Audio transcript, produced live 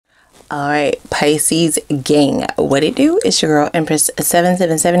All right, Pisces gang, what it do? It's your girl Empress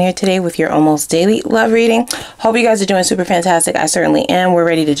 777 here today with your almost daily love reading. Hope you guys are doing super fantastic. I certainly am. We're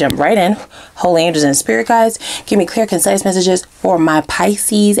ready to jump right in. Holy angels and spirit guides, give me clear, concise messages for my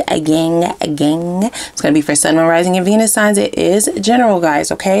Pisces gang. It's gonna be for Sun, Moon, Rising, and Venus signs. It is general,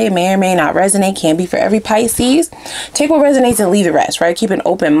 guys. Okay, it may or may not resonate. Can be for every Pisces. Take what resonates and leave the rest. Right? Keep an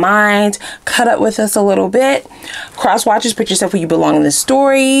open mind. Cut up with us a little bit. Cross watchers. Put yourself where you belong in the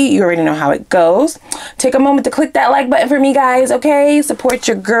story. You already know how it goes. Take a moment to click that like button for me, guys. Okay, support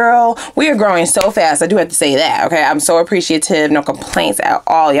your girl. We are growing so fast. I do have to say that. Okay, I'm so appreciative. No complaints at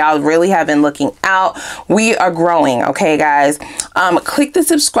all. Y'all really have been looking out. We are growing. Okay, guys. Click the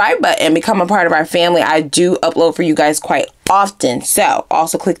subscribe button. Become a part of our family. I do upload for you guys quite often, so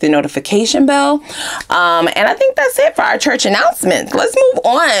also click the notification bell. And I think that's it for our church announcements. Let's move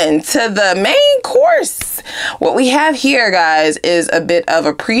on to the main course. What we have here, guys, is a bit of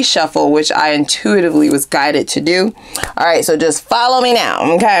a pre-shuffle, which I intuitively was guided to do. All right, so just follow me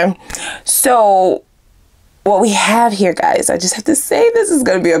now. Okay, so what we have here, guys, I just have to say this is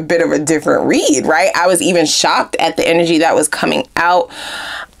going to be a bit of a different read, right? I was even shocked at the energy that was coming out.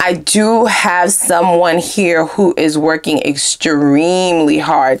 I do have someone here who is working extremely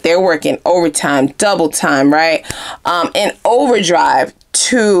hard. They're working overtime, double time, right? In overdrive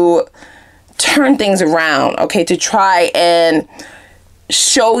to turn things around, okay? To try and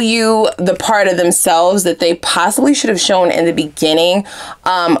show you the part of themselves that they possibly should have shown in the beginning.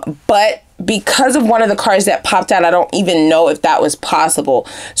 But because of one of the cards that popped out, I don't even know if that was possible.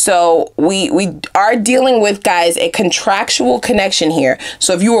 So we are dealing with, guys, a contractual connection here.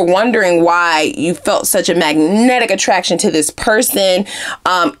 So if you were wondering why you felt such a magnetic attraction to this person,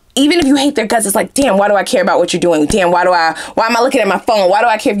 even if you hate their guts, it's like, damn, why do I care about what you're doing? Damn, why am I looking at my phone? Why do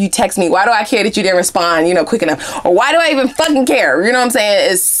I care if you text me? Why do I care that you didn't respond, you know, quick enough? Or why do I even fucking care? You know what I'm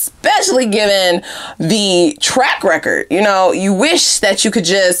saying? Especially given the track record. You know, you wish that you could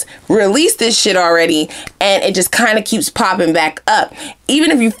just release this shit already, and it just kind of keeps popping back up.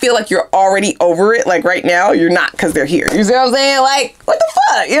 Even if you feel like you're already over it, like right now, you're not, because they're here. You see what I'm saying? Like, what the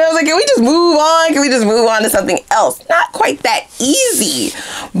fuck? You know what I'm saying? Can we just move on? Can we just move on to something else? Not quite that easy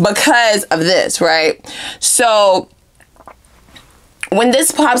because of this, right? So when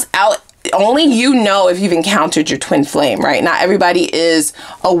this pops out, only you know if you've encountered your twin flame, right? Not everybody is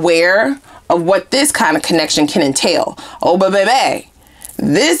aware of what this kind of connection can entail. Oh, but baby,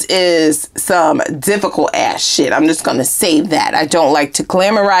 this is some difficult ass shit. I'm just going to say that. I don't like to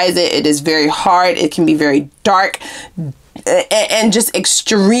glamorize it. It is very hard. It can be very dark and just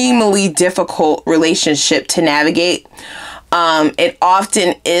extremely difficult relationship to navigate. It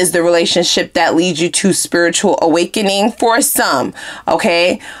often is the relationship that leads you to spiritual awakening for some,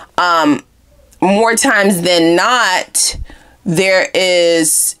 okay? More times than not, there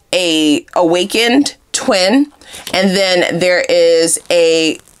is a awakened twin, and then there is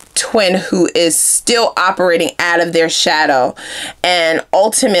a twin who is still operating out of their shadow. And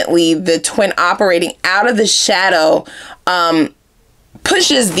ultimately, the twin operating out of the shadow,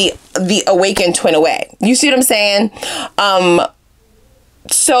 pushes the awakened twin away. You see what I'm saying?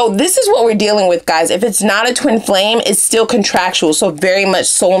 So this is what we're dealing with, guys. If it's not a twin flame, it's still contractual. So very much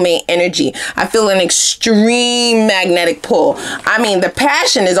soulmate energy. I feel an extreme magnetic pull. I mean, the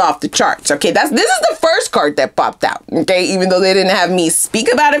passion is off the charts. Okay, this is the first card that popped out. Okay, even though they didn't have me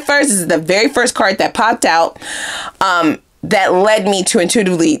speak about it first, this is the very first card that popped out. That led me to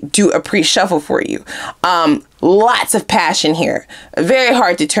intuitively do a pre-shuffle for you. Lots of passion here. Very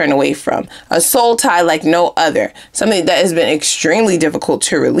hard to turn away from. A soul tie like no other. Something that has been extremely difficult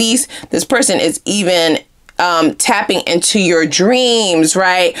to release. This person is even tapping into your dreams,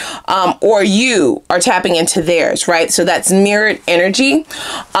 right? Or you are tapping into theirs, right? So that's mirrored energy.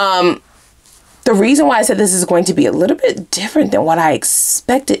 The reason why I said this is going to be a little bit different than what I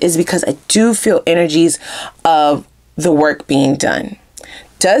expected is because I do feel energies of the work being done.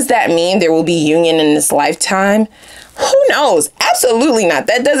 Does that mean there will be union in this lifetime? Who knows? Absolutely not.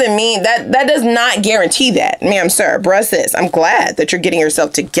 That doesn't mean that does not guarantee that. Ma'am, sir, bruh, sis, I'm glad that you're getting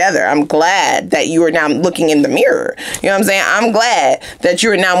yourself together. I'm glad that you are now looking in the mirror. You know what I'm saying? I'm glad that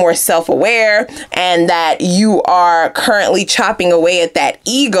you are now more self-aware and that you are currently chopping away at that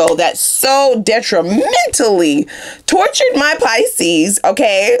ego that so detrimentally tortured my Pisces.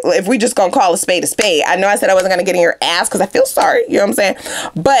 Okay, if we just gonna call a spade a spade. I know I said I wasn't gonna get in your ass because I feel sorry. You know what I'm saying?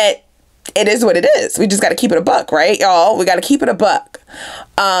 But it is what it is. We just got to keep it a buck, right, y'all? We got to keep it a buck.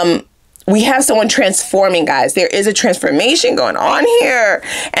 We have someone transforming, guys. There is a transformation going on here.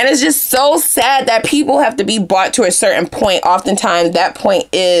 And it's just so sad that people have to be brought to a certain point. Oftentimes, that point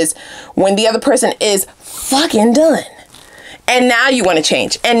is when the other person is fucking done. And now you want to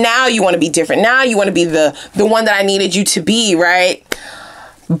change. And now you want to be different. Now you want to be the one that I needed you to be, right?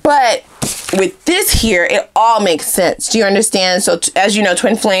 But with this here, it all makes sense. Do you understand? So as you know,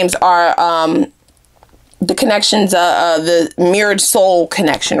 twin flames are the connections, the mirrored soul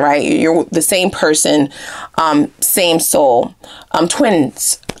connection, right? You're the same person, same soul,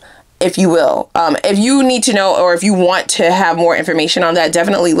 twins, if you will. If you need to know, or if you want to have more information on that,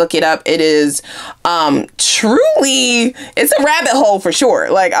 definitely look it up. It is truly, it's a rabbit hole for sure.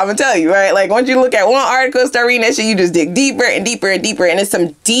 Like, I'm gonna tell you, right? Like, once you look at one article, start reading that shit, you just dig deeper and deeper and deeper. And it's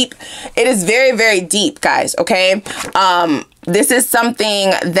it is very, very deep, guys, okay? This is something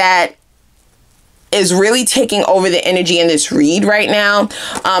that is really taking over the energy in this read right now.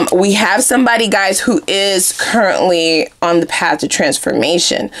 We have somebody, guys, who is currently on the path to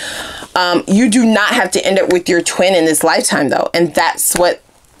transformation. You do not have to end up with your twin in this lifetime, though. And that's what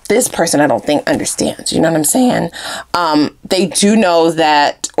this person, I don't think, understands. You know what I'm saying? They do know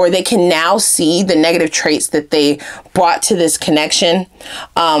that, or they can now see the negative traits that they brought to this connection.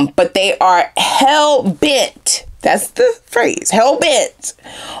 But they are hell-bent, that's the phrase, hell-bent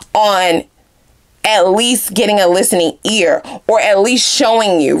on at least getting a listening ear, or at least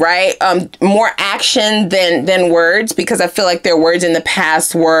showing you, right? More action than words, because I feel like their words in the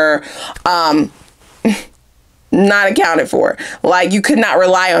past were not accounted for. Like, you could not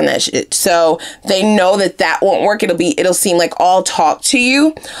rely on that shit. So they know that that won't work. It'll seem like all talk to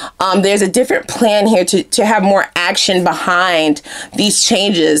you. There's a different plan here to have more action behind these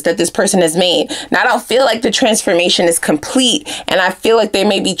changes that this person has made. Now, I don't feel like the transformation is complete, and I feel like they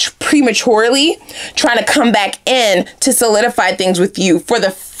may be prematurely trying to come back in to solidify things with you for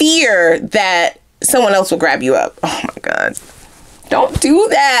the fear that someone else will grab you up. Oh my God. Don't do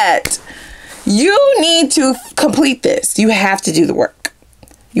that. You need to complete this. You have to do the work.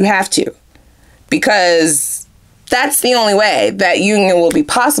 You have to. Because that's the only way that union will be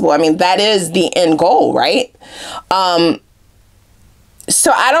possible. I mean, that is the end goal, right?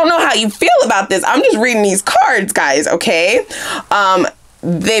 So I don't know how you feel about this. I'm just reading these cards, guys, okay?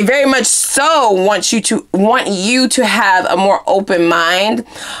 They very much so want you to have a more open mind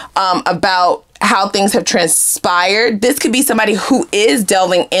about how things have transpired. This could be somebody who is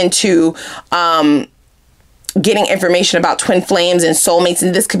delving into getting information about twin flames and soulmates,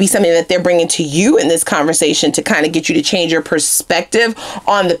 and this could be something that they're bringing to you in this conversation to kind of get you to change your perspective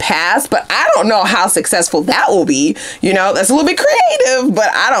on the past. But I don't know how successful that will be. You know, that's a little bit creative, but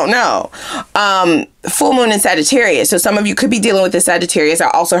I don't know. Full moon in Sagittarius, so some of you could be dealing with the Sagittarius. I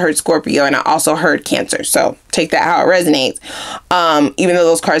also heard Scorpio, and I also heard Cancer, so take that how it resonates. Even though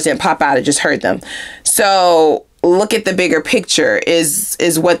those cards didn't pop out, I just heard them. So look at the bigger picture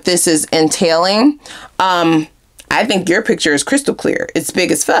is what this is entailing. I think your picture is crystal clear. It's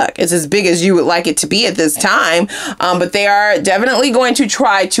big as fuck. It's as big as you would like it to be at this time. But they are definitely going to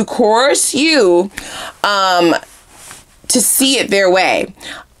try to coerce you to see it their way.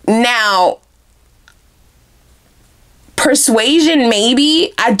 Now, persuasion,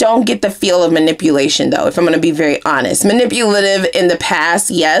 maybe. I don't get the feel of manipulation, though, if I'm going to be very honest. Manipulative in the past,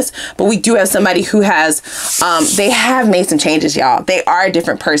 yes, but we do have somebody who has, they have made some changes, y'all. They are a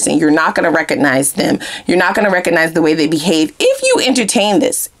different person. You're not going to recognize them. You're not going to recognize the way they behave if you entertain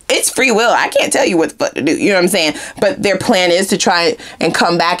this. It's free will. I can't tell you what the fuck to do. You know what I'm saying? But their plan is to try and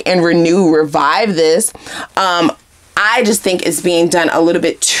come back and revive this. I just think it's being done a little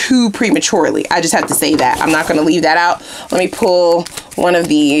bit too prematurely. I just have to say that. I'm not going to leave that out. Let me pull one of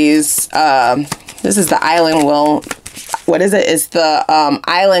these. This is the Island What is it? It's the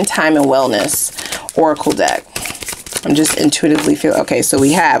Island Time and Wellness Oracle deck. I'm just intuitively feeling. Okay, so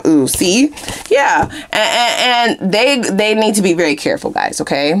we have, ooh, see? Yeah. And they need to be very careful, guys,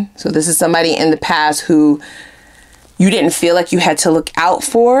 okay? So this is somebody in the past who you didn't feel like you had to look out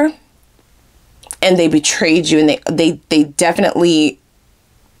for. And they betrayed you, and they definitely,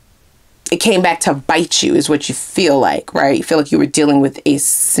 it came back to bite you, is what you feel like, right? You feel like you were dealing with a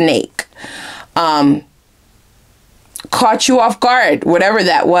snake. Caught you off guard, whatever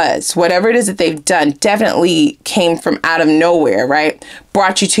that was. Whatever it is that they've done definitely came from out of nowhere, right?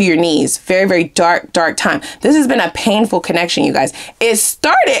 Brought you to your knees. Very, very dark, dark time. This has been a painful connection, you guys. It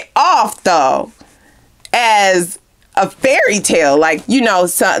started off, though, as a fairy tale, like, you know,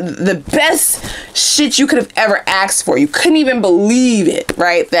 the best shit you could have ever asked for. You couldn't even believe it,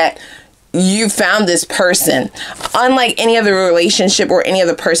 right? That you found this person, unlike any other relationship or any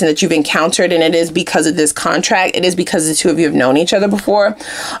other person that you've encountered, and it is because of this contract. It is because the two of you have known each other before.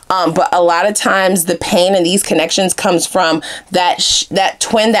 But a lot of times the pain in these connections comes from that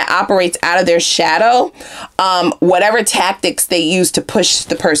twin that operates out of their shadow. Whatever tactics they use to push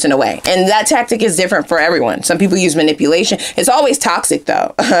the person away. And that tactic is different for everyone. Some people use manipulation. It's always toxic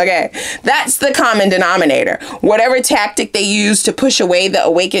though. Okay. That's the common denominator. Whatever tactic they use to push away the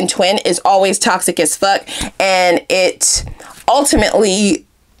awakened twin is always toxic as fuck, and it ultimately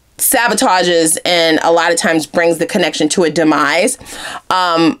sabotages and a lot of times brings the connection to a demise.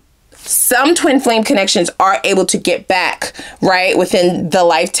 Some twin flame connections are able to get back right within the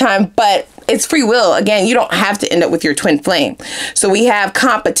lifetime, but it's free will. Again, you don't have to end up with your twin flame. So we have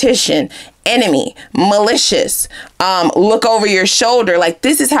competition, enemy, malicious, look over your shoulder. Like,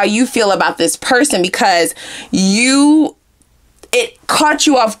 this is how you feel about this person because it caught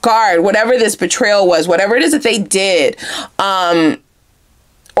you off guard, whatever this betrayal was, whatever it is that they did,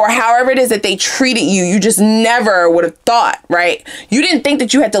 or however it is that they treated you, you just never would have thought, right? You didn't think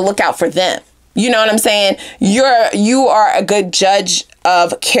that you had to look out for them. You know what I'm saying? You are a good judge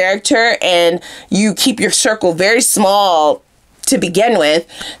of character, and you keep your circle very small to begin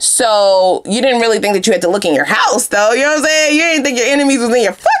with. So you didn't really think that you had to look in your house though. You know what I'm saying? You didn't think your enemies was in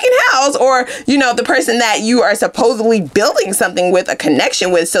your fucking house, or, you know, the person that you are supposedly building something with, a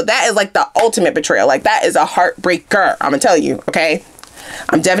connection with. So that is like the ultimate betrayal. Like, that is a heartbreaker. I'm gonna tell you, okay?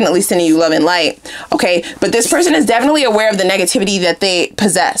 I'm definitely sending you love and light. Okay. But this person is definitely aware of the negativity that they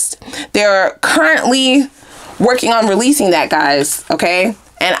possessed. They're currently working on releasing that, guys. Okay.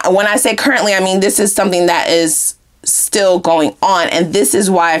 And when I say currently, I mean, this is something that is still going on, and this is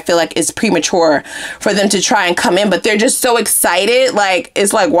why I feel like it's premature for them to try and come in, but they're just so excited. Like,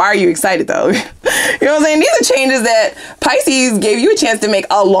 it's like, why are you excited though? You know what I'm saying? These are changes that Pisces gave you a chance to make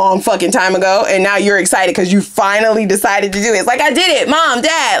a long fucking time ago, and now you're excited because you finally decided to do it. It's like, I did it, mom,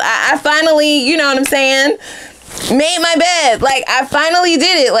 dad, I finally, you know what I'm saying, made my bed. Like, I finally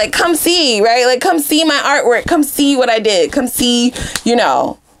did it. Like, come see, right? Like, come see my artwork, come see what I did, come see, you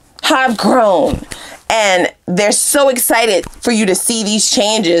know, how I've grown. And they're so excited for you to see these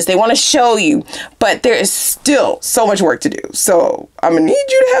changes. They want to show you, but there is still so much work to do. So I'm gonna need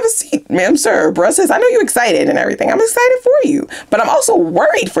you to have a seat, ma'am, sir. Bruh says, I know you're excited and everything. I'm excited for you, but I'm also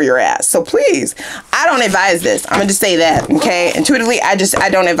worried for your ass. So please, I don't advise this. I'm gonna just say that, okay? Intuitively, I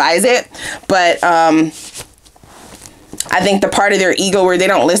don't advise it. But I think the part of their ego where they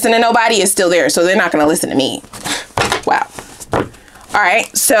don't listen to nobody is still there. So they're not gonna listen to me. Wow. All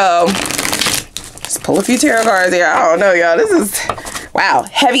right, so let's pull a few tarot cards here. I don't know, y'all. This is, wow,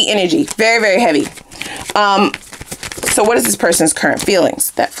 heavy energy. Very, very heavy. So what is this person's current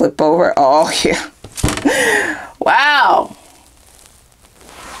feelings? That flip over. Oh, yeah. Wow.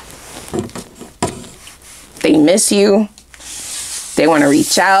 They miss you. They want to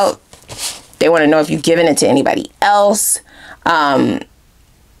reach out. They want to know if you've given it to anybody else. They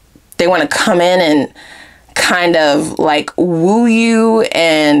want to come in and kind of like woo you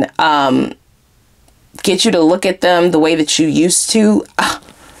and get you to look at them the way that you used to.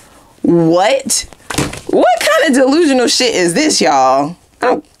 What kind of delusional shit is this, y'all?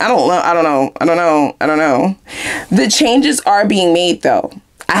 I don't know. The changes are being made though.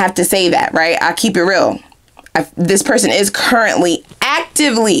 I have to say that, right? I keep it real. This person is currently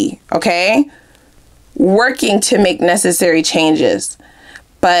actively, okay, working to make necessary changes,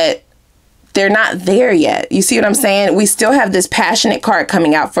 but they're not there yet. You see what I'm saying? We still have this passionate card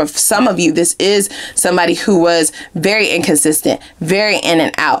coming out. For some of you, this is somebody who was very inconsistent, very in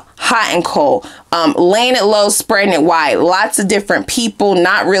and out, hot and cold, laying it low, spreading it wide. Lots of different people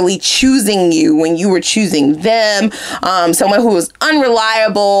not really choosing you when you were choosing them. Someone who was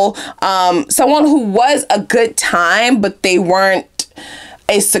unreliable, someone who was a good time, but they weren't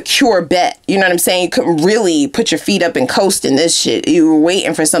a secure bet. You know what I'm saying? You couldn't really put your feet up and coast in this shit. You were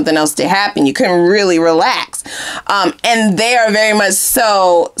waiting for something else to happen. You couldn't really relax. And they are very much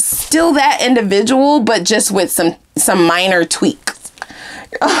so still that individual, but just with some minor tweaks.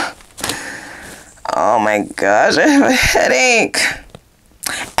 Oh my gosh, I have a headache.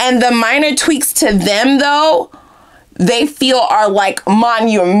 And the minor tweaks to them though, they feel are like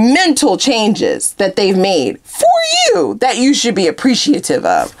monumental changes that they've made for you that you should be appreciative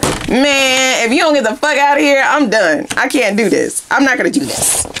of. Man, if you don't get the fuck out of here, I'm done. I can't do this. I'm not going to do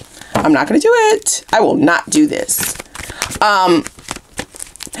this. I'm not going to do it. I will not do this.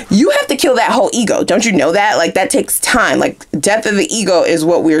 You have to kill that whole ego. Don't you know that? Like, that takes time. Like, death of the ego is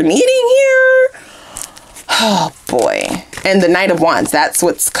what we're needing here. Oh boy. And the Knight of Wands, that's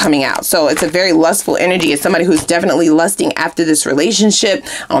what's coming out. So it's a very lustful energy. It's somebody who's definitely lusting after this relationship.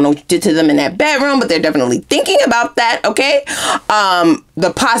 I don't know what you did to them in that bedroom, but they're definitely thinking about that, okay?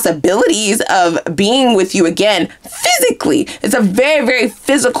 The possibilities of being with you again physically. It's a very, very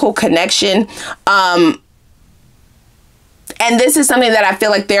physical connection. And this is something that I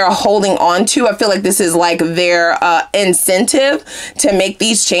feel like they're holding on to. I feel like this is like their incentive to make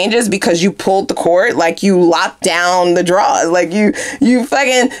these changes, because you pulled the cord, like you locked down the drawers, like you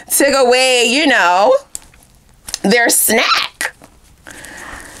fucking took away, you know, their snack.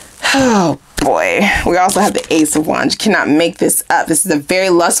 Oh boy. We also have the Ace of Wands. You cannot make this up. This is a very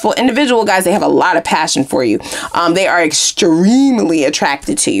lustful individual, guys. They have a lot of passion for you. They are extremely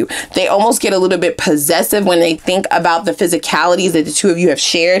attracted to you. They almost get a little bit possessive when they think about the physicalities that the two of you have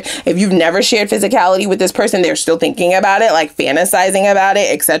shared. If you've never shared physicality with this person, they're still thinking about it, like fantasizing about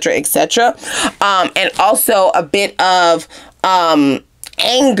it, etc., etc. And also a bit of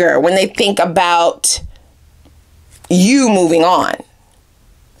anger when they think about you moving on.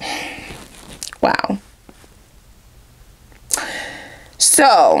 Wow.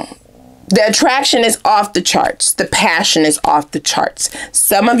 So the attraction is off the charts. The passion is off the charts.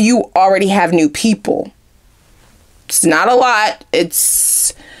 Some of you already have new people. It's not a lot.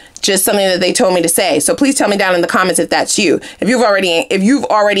 It's just something that they told me to say. So please tell me down in the comments if that's you. If you've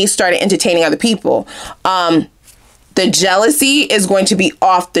already started entertaining other people. The jealousy is going to be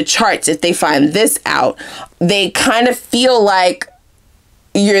off the charts if they find this out. They kind of feel like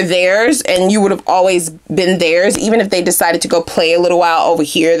you're theirs and you would have always been theirs, even if they decided to go play a little while over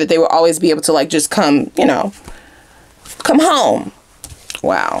here, that they would always be able to like just come, you know, come home.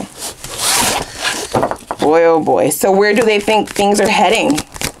 Wow. Boy, oh boy. So where do they think things are heading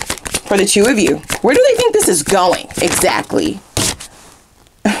for the two of you? Where do they think this is going exactly?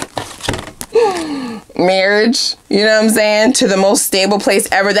 Marriage, you know what I'm saying, to the most stable place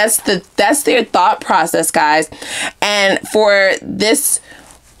ever. That's their thought process, guys. And for this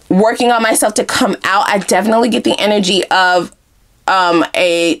working on myself to come out, I definitely get the energy of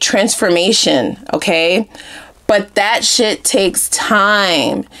a transformation, okay? But that shit takes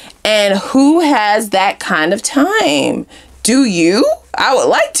time. And who has that kind of time? Do you? I would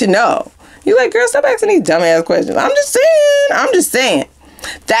like to know. You're like, girl, stop asking these dumbass questions. I'm just saying.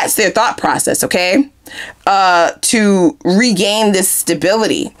 That's their thought process, okay? To regain this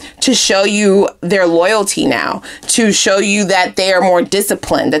stability, to show you their loyalty now, to show you that they are more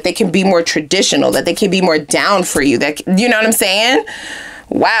disciplined, that they can be more traditional, that they can be more down for you. That, you know what I'm saying?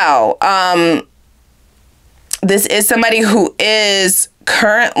 Wow. This is somebody who is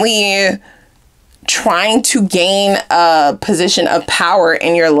currently trying to gain a position of power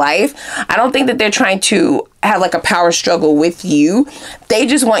in your life. I don't think that they're trying to have like a power struggle with you. They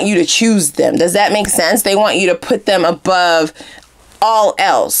just want you to choose them. Does that make sense? They want you to put them above all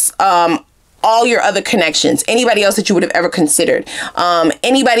else. All your other connections, anybody else that you would have ever considered,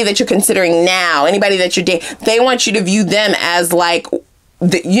 anybody that you're considering now, anybody that you're dating, they want you to view them as like,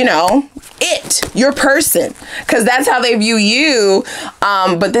 you know, your person, because that's how they view you.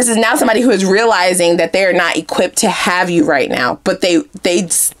 But this is now somebody who is realizing that they're not equipped to have you right now, but they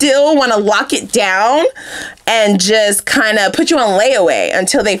still want to lock it down and just kind of put you on layaway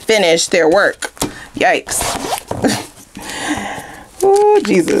until they finish their work. Yikes. Oh,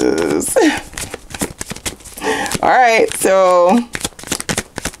 Jesus. All right, so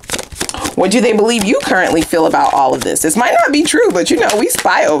what do they believe you currently feel about all of this? This might not be true, but you know, we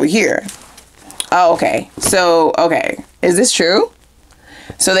spy over here. Oh, okay. So, okay. Is this true?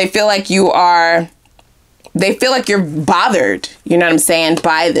 So they feel like you're bothered, you know what I'm saying,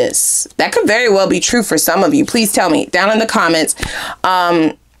 by this. That could very well be true for some of you. Please tell me down in the comments.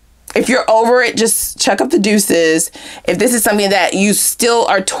 If you're over it, just chuck up the deuces. If this is something that you still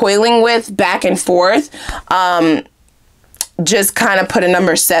are toiling with back and forth, just kind of put a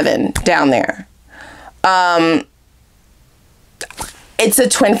number 7 down there. It's a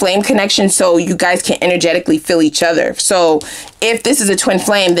twin flame connection, so you guys can energetically feel each other. So if this is a twin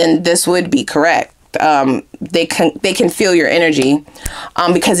flame, then this would be correct. They can feel your energy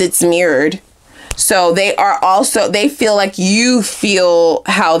because it's mirrored. So they feel like you feel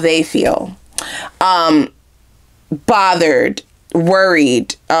how they feel. Bothered,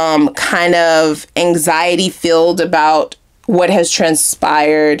 worried, kind of anxiety filled about what has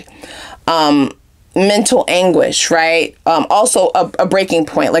transpired, mental anguish, right? Also a breaking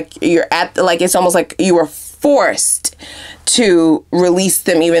point, like you're at, like it's almost like you were forced to release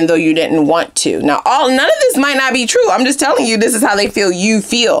them even though you didn't want to. Now, none of this might not be true. I'm just telling you, this is how they feel you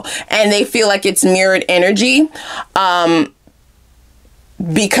feel, and they feel like it's mirrored energy,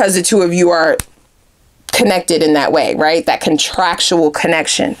 because the two of you are connected in that way, right? That contractual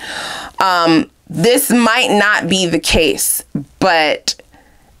connection. This might not be the case, but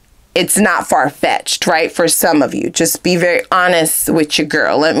it's not far-fetched, right? For some of you, just be very honest with your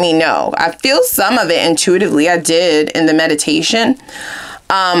girl. Let me know. I feel some of it intuitively. I did in the meditation.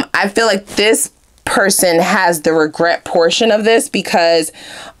 I feel like this person has the regret portion of this because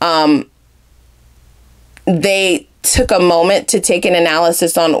they took a moment to take an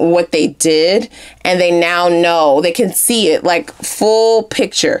analysis on what they did, and they now know, they can see it like full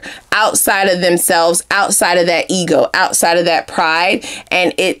picture outside of themselves, outside of that ego, outside of that pride,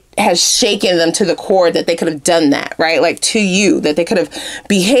 and it has shaken them to the core that they could have done that, right? Like to you, that they could have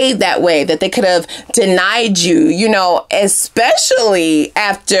behaved that way, that they could have denied you, you know, especially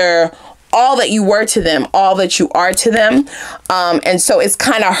after all that you were to them, all that you are to them. And so it's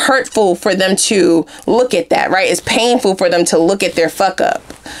kind of hurtful for them to look at that, right? It's painful for them to look at their fuck up.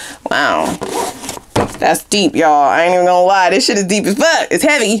 Wow. That's deep, y'all. I ain't even gonna lie. This shit is deep as fuck. It's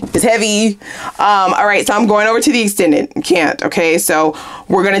heavy. It's heavy. All right, so I'm going over to the extended. Can't, okay? So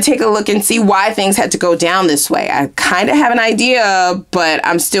we're gonna take a look and see why things had to go down this way. I kind of have an idea, but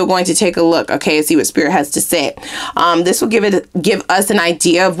I'm still going to take a look, okay, and see what Spirit has to say. This will give us an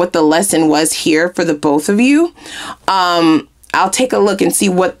idea of what the lesson was here for the both of you. I'll take a look and see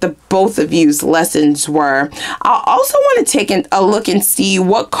what the both of you's lessons were. I'll also want to take a look and see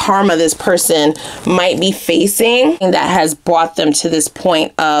what karma this person might be facing that has brought them to this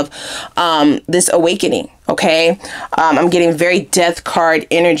point of this awakening. Okay, I'm getting very death card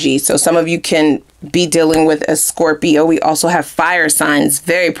energy. So some of you can be dealing with a Scorpio. We also have fire signs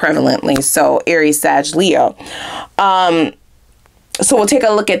very prevalently. So Aries, Sag, Leo. So we'll take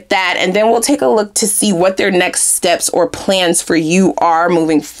a look at that, and then we'll take a look to see what their next steps or plans for you are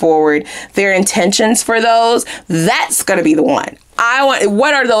moving forward. Their intentions for those, that's going to be the one.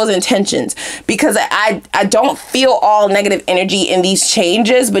 What are those intentions? Because I don't feel all negative energy in these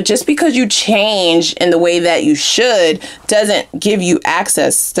changes, but just because you change in the way that you should doesn't give you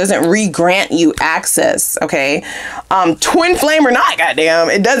access, doesn't re-grant you access, okay? Twin flame or not, goddamn,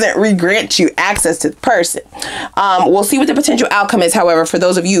 it doesn't re-grant you access to the person. We'll see what the potential outcome is, however, for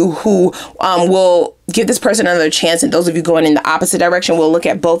those of you who will give this person another chance, and those of you going in the opposite direction, we'll look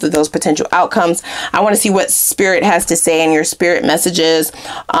at both of those potential outcomes. I want to see what Spirit has to say in your spirit messages.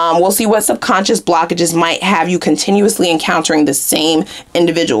 We'll see what subconscious blockages might have you continuously encountering the same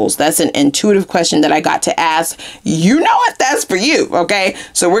individuals. That's an intuitive question that I got to ask. You know if that's for you, okay?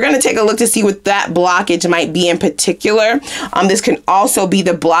 So we're going to take a look to see what that blockage might be in particular. This can also be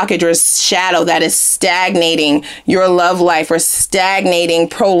the blockage or shadow that is stagnating your love life or stagnating,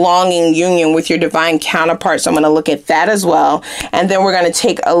 prolonging union with your divine counterpart. So I'm going to look at that as well. And then we're going to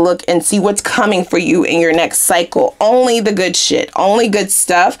take a look and see what's coming for you in your next cycle. Only the good shit, only good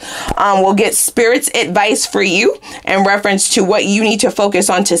stuff. We'll get Spirit's advice for you in reference to what you need to focus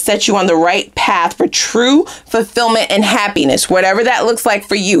on to set you on the right path for true fulfillment and happiness, whatever that looks like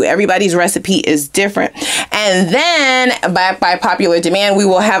for you. Everybody's recipe is different. And then by popular demand, we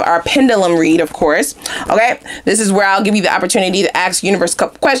will have our pendulum read, of course. Okay, this is where I'll give you the opportunity to ask universe a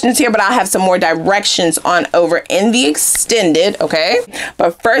couple questions here, but I'll have some more directions on over in the extended. Okay,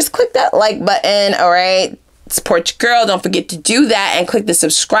 but first click that like button. All right, support your girl. Don't forget to do that, and click the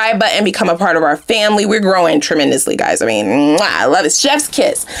subscribe button, become a part of our family. We're growing tremendously, guys. I mean, mwah, I love it. Chef's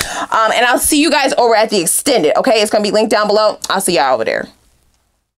kiss. And I'll see you guys over at the extended. Okay, it's gonna be linked down below. I'll see y'all over there.